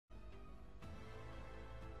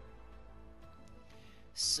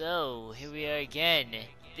So, here we are again.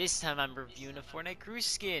 This time I'm reviewing a Fortnite crew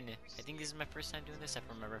skin. I think this is my first time doing this. I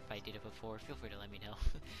don't remember if I did it before. Feel free to let me know.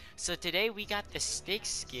 So today we got the Styx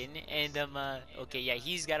skin, and okay, yeah,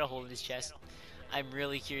 he's got a hole in his chest. I'm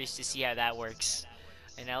really curious to see how that works.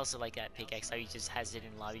 And I also like that pickaxe, how he just has it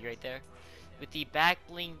in lobby right there. With the back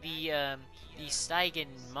bling, the Styx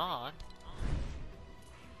mod,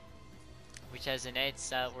 which has an edge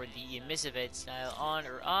style or the emissive edge style on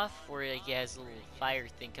or off, or like it has a little fire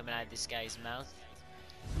thing coming out of this guy's mouth.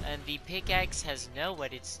 And the pickaxe has no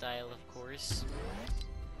edit style, of course.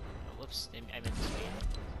 Oh, whoops, I meant this way.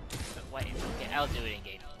 Why? Okay, I'll do it in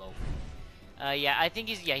game. Low. Yeah, I think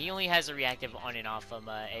he only has a reactive on and off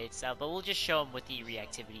edit style, but we'll just show him with the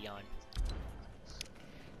reactivity on.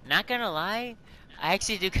 Not gonna lie, I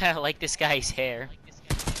actually do kind of like this guy's hair.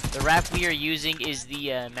 The wrap we are using is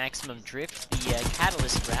the maximum drift, the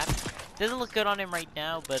catalyst wrap. Doesn't look good on him right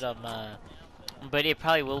now, but it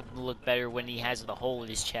probably will look better when he has the hole in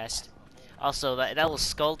his chest. Also, that little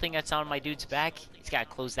skull thing that's on my dude's back, he's gotta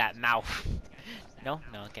close that mouth. No,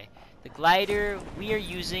 okay. The glider we are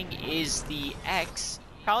using is the X.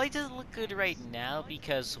 Probably doesn't look good right now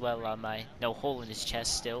because, well, no hole in his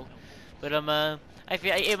chest still. But I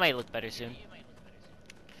feel it might look better soon.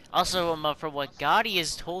 Also, from what Gotti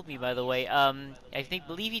has told me, by the way,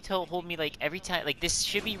 believe he told me like every time, like this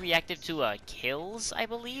should be reactive to kills, I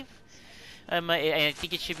believe. I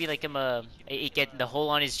think it should be like the hole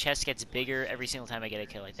on his chest gets bigger every single time I get a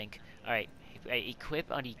kill. I think. All right,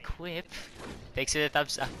 equip on equip. Thanks for the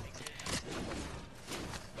thumbs up.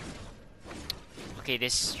 Okay,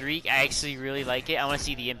 this streak, I actually really like it. I want to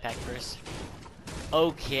see the impact first.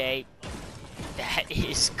 Okay, that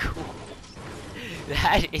is cool.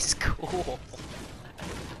 That is cool.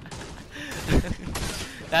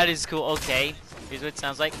 That is cool. Okay, here's what it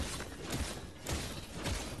sounds like.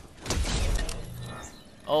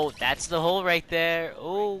 Oh, that's the hole right there.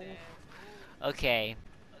 Oh. Okay.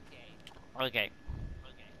 Okay.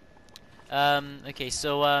 Okay,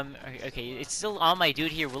 so, okay, it's still on my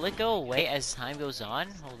dude here. Will it go away as time goes on?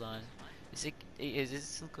 Hold on. Is it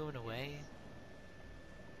still going away?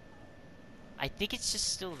 I think it's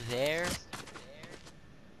just still there.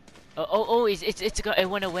 It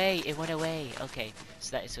went away. It went away. Okay,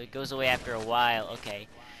 so it goes away after a while. Okay,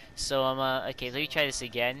 so okay, let me try this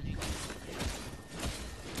again.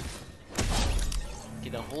 Okay,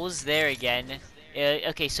 the hole's there again.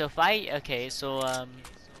 Okay, so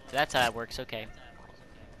that's how it works. Okay.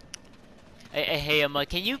 Hey,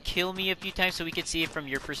 can you kill me a few times so we can see it from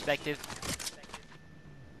your perspective?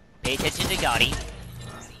 Pay attention to Gotti.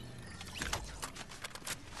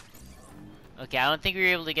 Okay, I don't think we were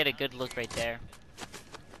able to get a good look right there.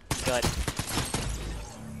 Good.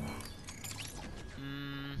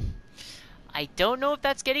 I don't know if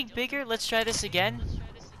that's getting bigger. Let's try this again.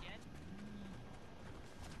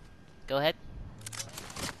 Go ahead.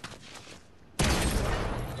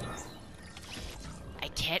 I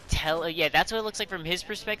can't tell. Yeah, that's what it looks like from his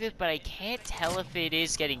perspective, but I can't tell if it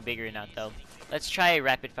is getting bigger or not, though. Let's try a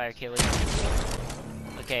rapid fire kill.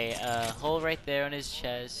 Okay, hole right there on his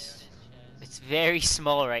chest. It's very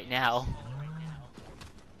small right now.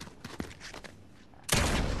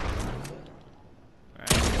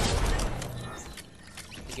 Alright.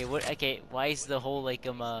 Okay, why is the hole like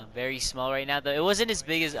very small right now though? It wasn't as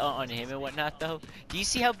big as on him and whatnot though. Do you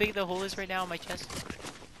see how big the hole is right now on my chest?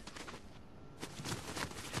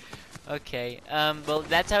 Okay, well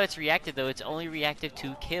that's how it's reacted though. It's only reactive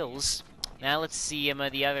to kills. Now let's see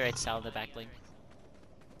the other edit style in the backlink.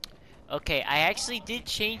 Okay, I actually did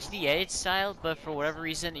change the edit style, but for whatever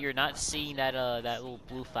reason, you're not seeing that that little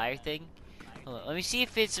blue fire thing. Hold on, let me see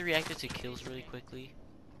if it's reactive to kills really quickly.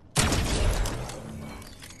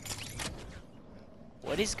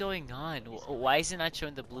 What is going on? Why is it not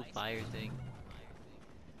showing the blue fire thing?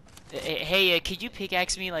 Hey, could you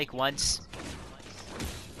pickaxe me like once?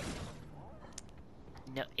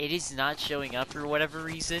 No, it is not showing up for whatever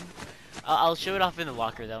reason. I'll show it off in the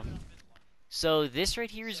locker though. So this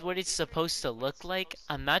right here is what it's supposed to look like.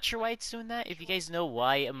 I'm not sure why it's doing that. If you guys know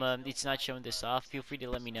why it's not showing this off, feel free to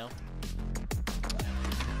let me know.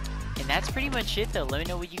 And that's pretty much it though. Let me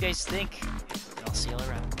know what you guys think. And I'll see y'all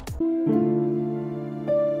around.